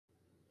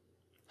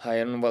Hi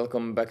and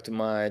welcome back to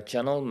my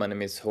channel. My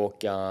name is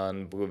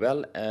Håkan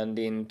Bruvel, and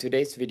in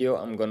today's video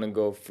I'm gonna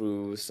go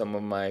through some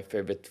of my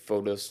favorite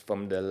photos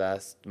from the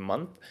last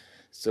month.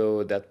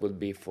 So that will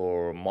be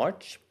for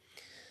March.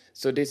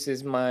 So this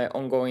is my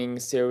ongoing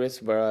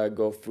series where I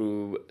go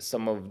through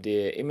some of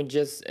the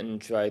images and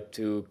try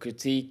to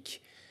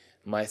critique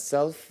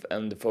myself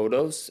and the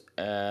photos,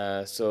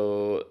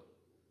 so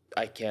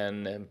I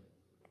can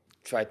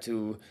try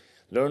to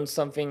learn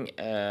something,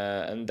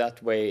 and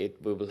that way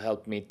it will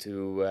help me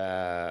to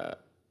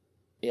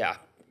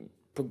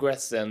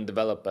progress and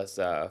develop as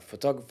a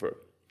photographer.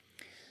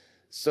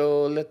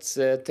 So let's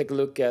take a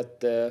look at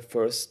the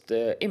first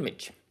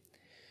image.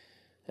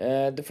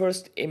 The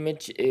first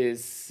image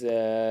is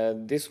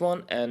this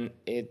one, and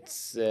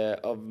it's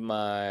of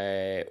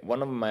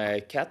one of my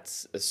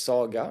cats,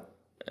 Saga.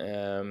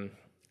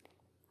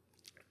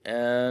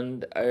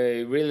 And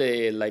I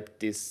really like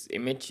this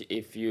image.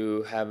 If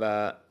you have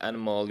an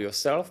animal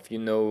yourself, you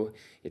know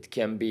it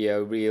can be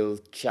a real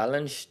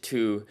challenge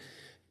to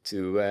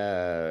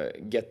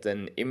get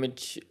an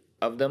image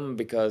of them,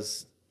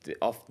 because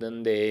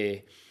often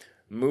they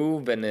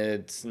move and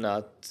it's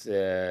not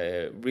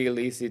real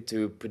easy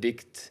to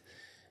predict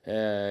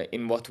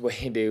in what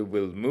way they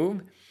will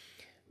move.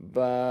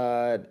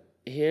 But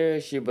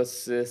here she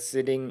was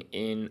sitting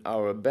in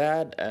our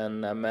bed,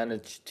 and I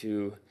managed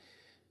to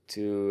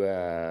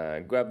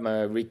grab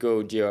my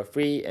Ricoh GR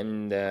III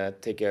and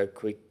take a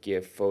quick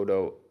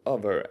photo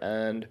of her.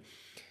 And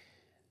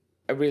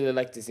I really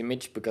like this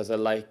image because I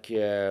like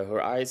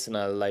her eyes, and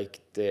I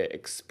like the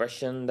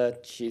expression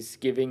that she's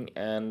giving,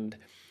 and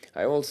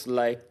I also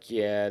like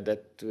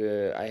that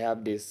I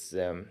have this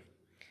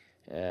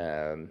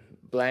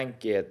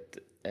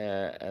blanket,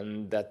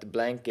 and that the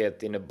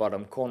blanket in the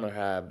bottom corner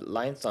have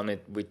lines on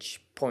it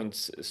which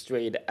points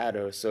straight at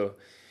her. So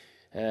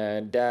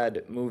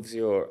that moves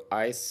your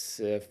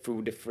eyes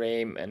through the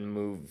frame and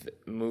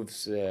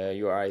moves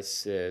your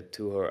eyes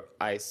to her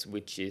eyes,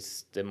 which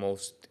is the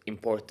most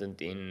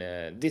important in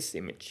this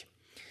image.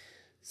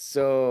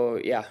 So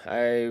yeah,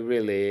 I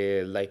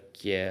really like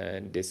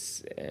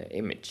this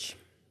image.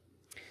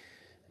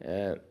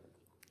 The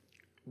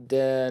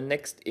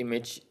next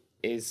image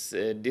is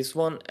this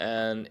one,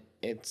 and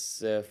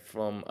it's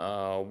from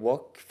a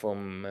walk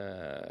from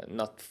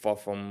not far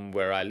from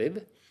where I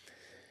live.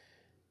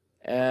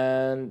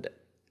 And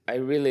I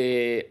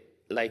really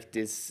like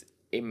this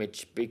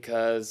image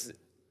because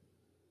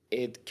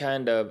it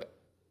kind of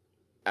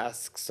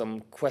asks some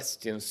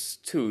questions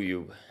to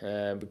you,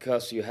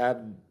 because you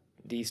have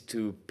these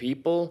two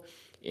people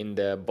in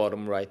the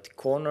bottom right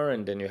corner,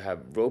 and then you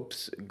have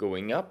ropes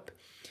going up.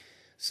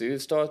 So you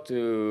start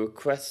to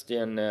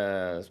question,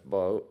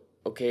 well,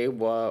 okay,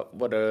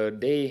 what are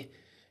they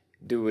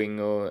doing,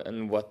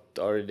 and what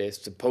are they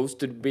supposed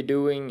to be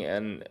doing?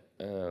 And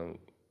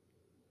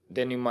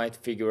then you might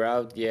figure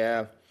out,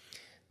 yeah,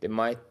 they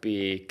might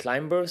be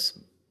climbers,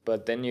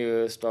 but then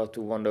you start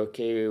to wonder,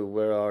 okay,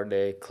 where are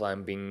they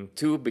climbing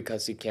to,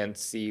 because you can't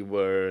see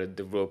where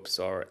the ropes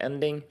are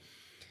ending.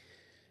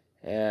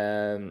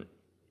 So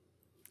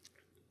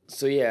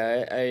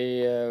yeah,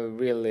 I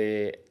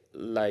really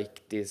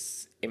like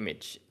this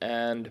image,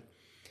 and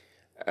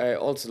I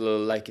also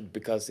like it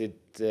because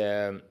it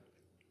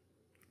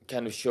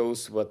kind of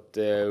shows what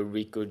the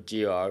Ricoh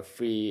GR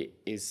III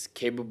is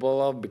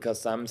capable of,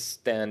 because I'm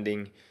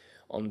standing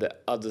on the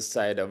other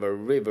side of a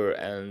river,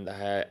 and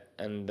I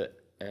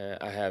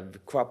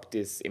have cropped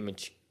this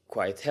image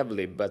quite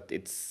heavily, but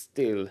it's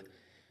still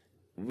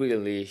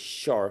really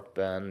sharp.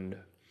 And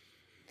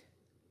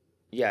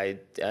yeah,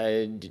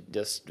 I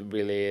just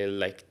really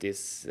like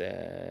this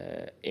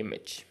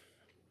image.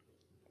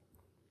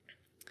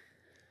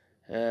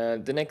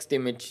 The next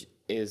image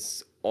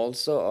is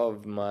also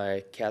of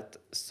my cat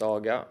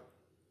Saga,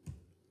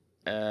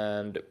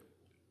 and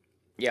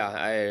yeah,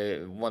 I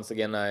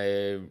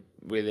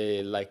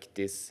really like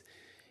this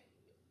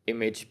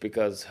image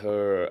because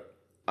her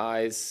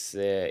eyes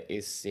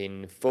is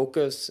in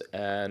focus,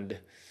 and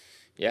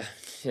yeah,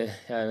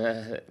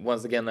 and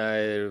once again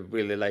I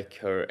really like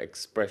her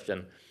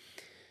expression.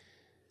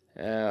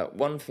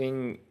 One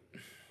thing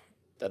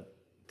that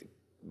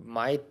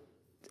might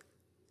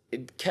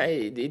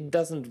it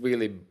doesn't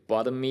really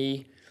bother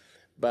me,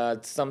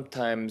 but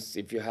sometimes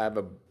if you have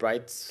a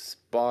bright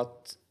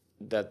spot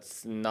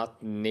that's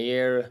not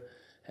near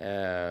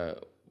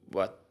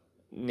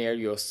near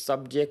your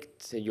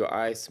subject, your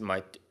eyes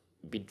might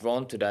be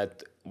drawn to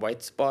that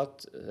white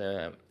spot,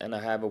 and I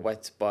have a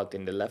white spot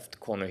in the left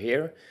corner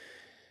here.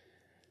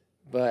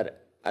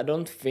 But I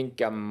don't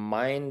think I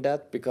mind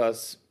that,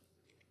 because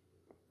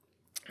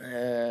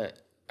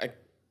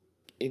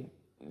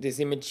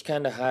this image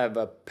kind of have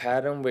a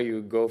pattern where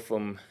you go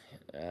from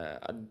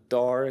a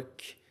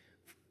dark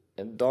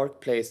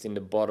place in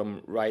the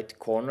bottom right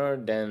corner,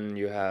 then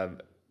you have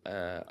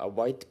a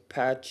white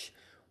patch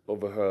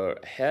over her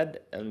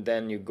head, and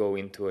then you go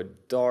into a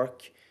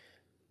dark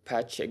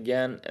patch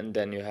again, and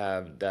then you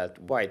have that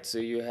white. So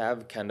you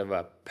have kind of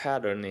a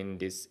pattern in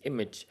this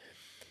image,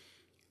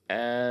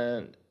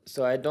 and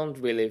so I don't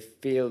really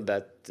feel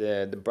that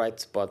the bright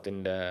spot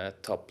in the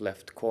top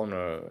left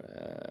corner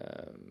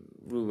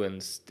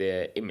ruins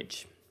the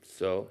image.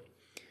 So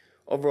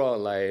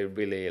overall, I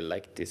really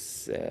like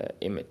this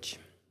image.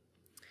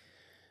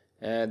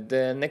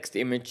 The next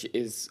image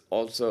is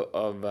also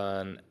of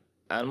an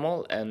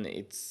animal, and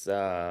it's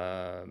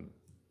a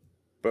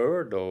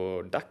bird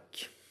or duck.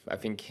 I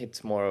think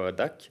it's more of a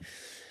duck.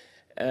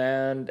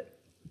 And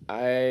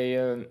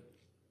I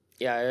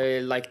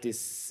like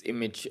this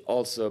image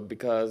also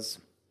because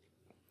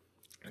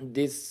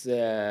this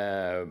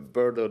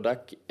bird or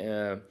duck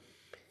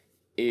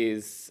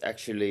is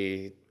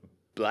actually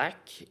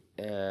black,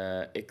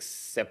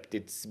 except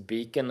its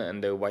beacon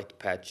and the white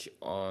patch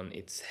on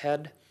its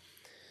head.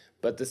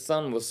 But the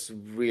sun was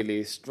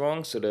really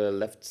strong, so the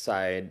left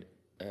side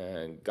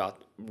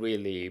got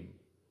really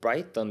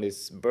bright on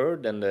this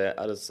bird, and the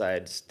other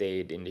side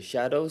stayed in the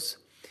shadows.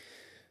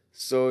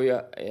 So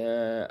yeah,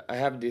 I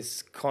have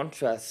this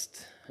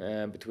contrast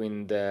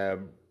between the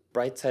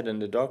bright side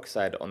and the dark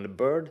side on the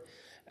bird,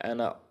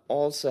 and I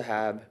also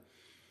have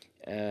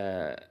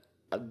a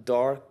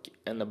dark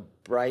and a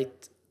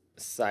bright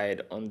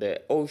side on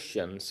the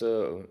ocean.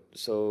 So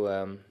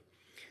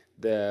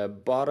the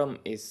bottom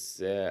is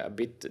a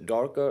bit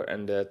darker,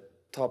 and the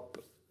top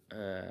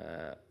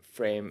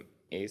frame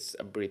is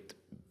a bit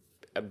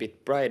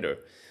brighter.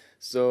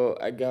 So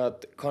I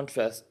got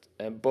contrast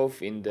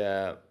both in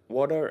the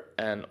water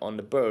and on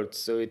the bird,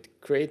 so it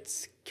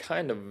creates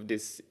kind of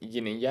this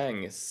yin and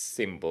yang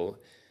symbol,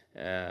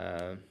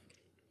 and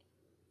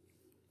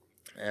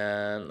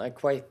I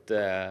quite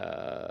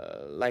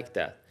like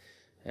that.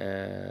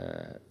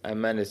 I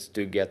managed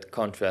to get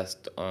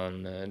contrast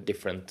on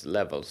different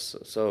levels,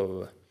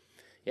 so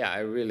yeah, I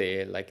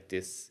really like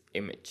this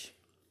image.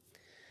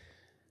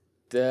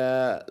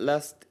 The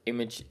last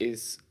image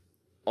is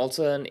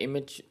also an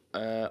image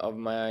of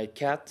my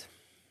cat.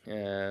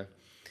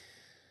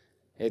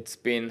 It's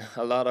been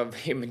a lot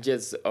of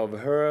images of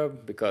her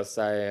because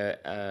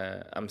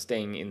I'm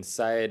staying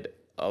inside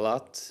a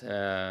lot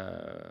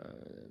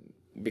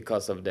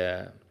because of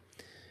the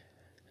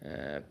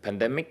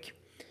pandemic,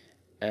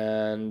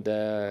 and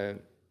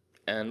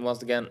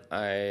once again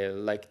I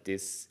like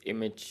this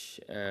image.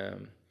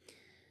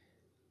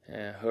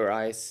 Her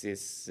eyes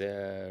is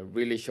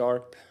really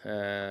sharp,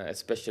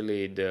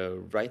 especially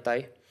the right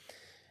eye,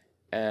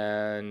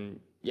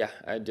 and yeah,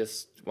 I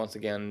just once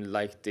again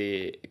like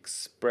the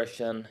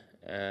expression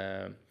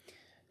and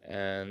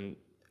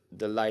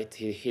the light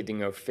hitting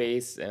her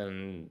face,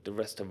 and the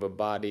rest of her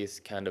body is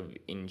kind of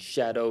in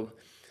shadow.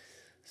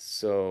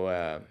 So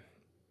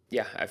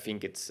yeah, I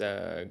think it's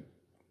a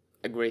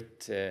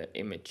great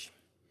image.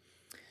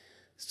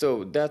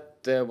 So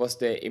that was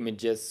the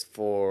images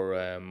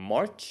for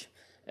March.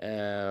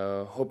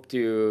 Hope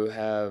to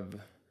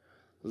have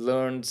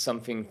learned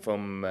something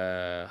from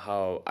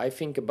how I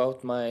think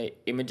about my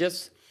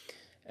images.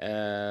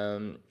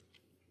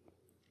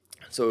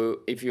 So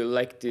if you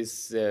like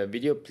this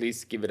video,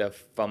 please give it a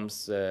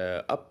thumbs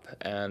up,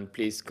 and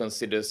please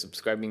consider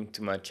subscribing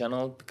to my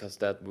channel because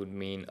that would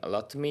mean a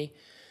lot to me.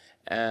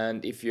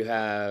 And if you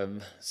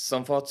have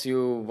some thoughts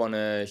you want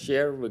to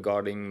share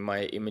regarding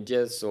my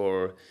images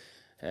or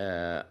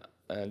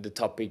the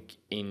topic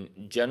in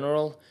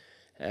general,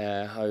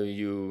 how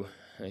you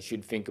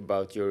should think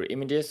about your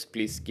images,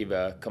 please give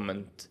a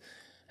comment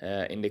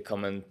in the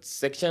comment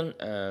section,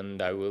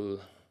 and I will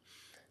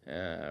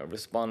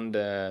respond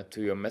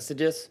to your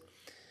messages.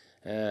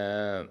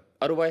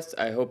 Otherwise,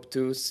 I hope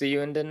to see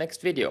you in the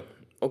next video.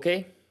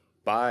 Okay,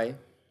 bye.